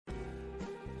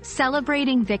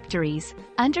Celebrating victories,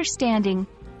 understanding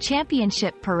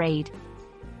championship parade.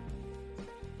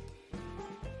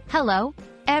 Hello,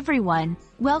 everyone.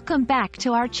 Welcome back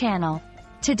to our channel.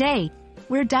 Today,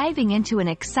 we're diving into an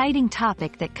exciting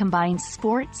topic that combines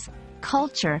sports,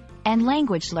 culture, and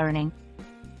language learning.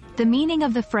 The meaning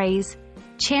of the phrase,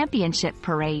 championship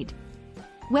parade.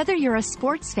 Whether you're a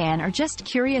sports fan or just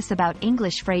curious about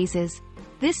English phrases,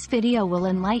 this video will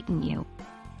enlighten you.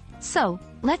 So,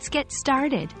 let's get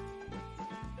started.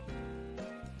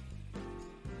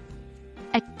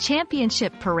 A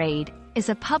championship parade is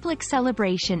a public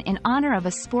celebration in honor of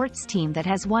a sports team that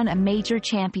has won a major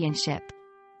championship.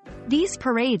 These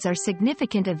parades are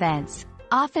significant events,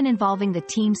 often involving the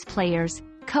team's players,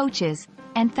 coaches,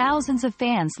 and thousands of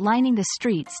fans lining the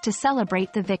streets to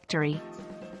celebrate the victory.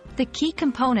 The key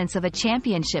components of a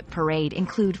championship parade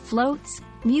include floats,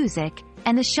 music,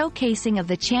 and the showcasing of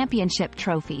the championship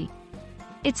trophy.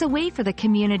 It's a way for the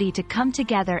community to come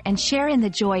together and share in the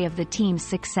joy of the team's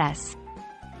success.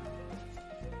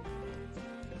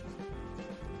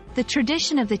 The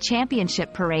tradition of the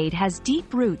championship parade has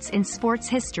deep roots in sports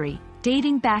history,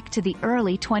 dating back to the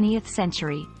early 20th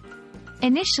century.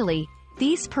 Initially,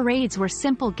 these parades were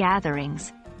simple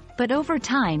gatherings, but over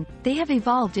time, they have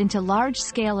evolved into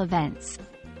large-scale events.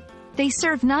 They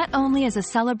serve not only as a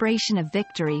celebration of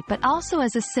victory but also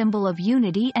as a symbol of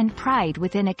unity and pride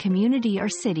within a community or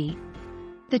city.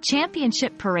 The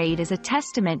championship parade is a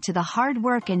testament to the hard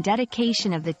work and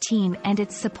dedication of the team and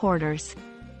its supporters.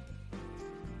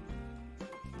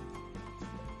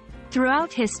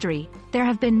 Throughout history, there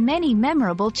have been many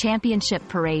memorable championship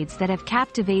parades that have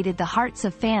captivated the hearts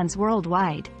of fans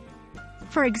worldwide.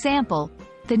 For example,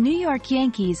 the New York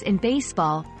Yankees in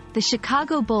baseball, the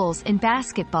Chicago Bulls in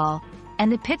basketball, and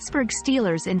the Pittsburgh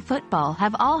Steelers in football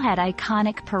have all had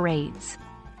iconic parades.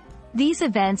 These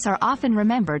events are often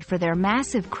remembered for their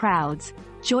massive crowds,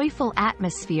 joyful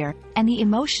atmosphere, and the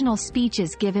emotional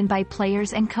speeches given by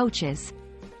players and coaches.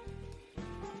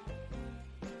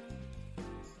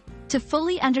 To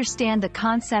fully understand the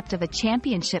concept of a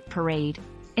championship parade,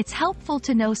 it's helpful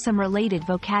to know some related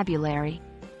vocabulary.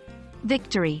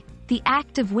 Victory, the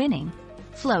act of winning.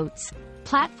 Floats,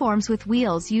 platforms with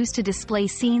wheels used to display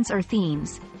scenes or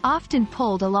themes, often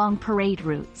pulled along parade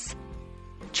routes.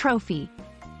 Trophy,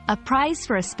 a prize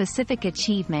for a specific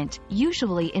achievement,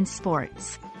 usually in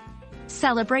sports.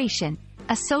 Celebration,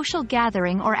 a social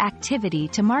gathering or activity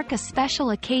to mark a special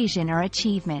occasion or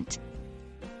achievement.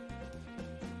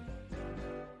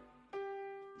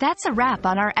 That's a wrap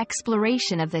on our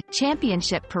exploration of the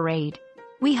championship parade.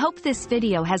 We hope this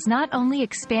video has not only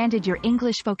expanded your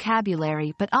English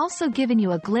vocabulary but also given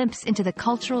you a glimpse into the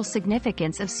cultural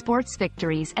significance of sports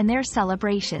victories and their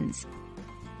celebrations.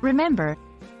 Remember,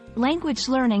 language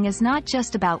learning is not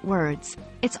just about words,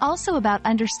 it's also about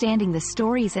understanding the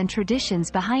stories and traditions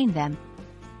behind them.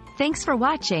 Thanks for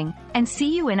watching, and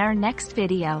see you in our next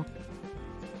video.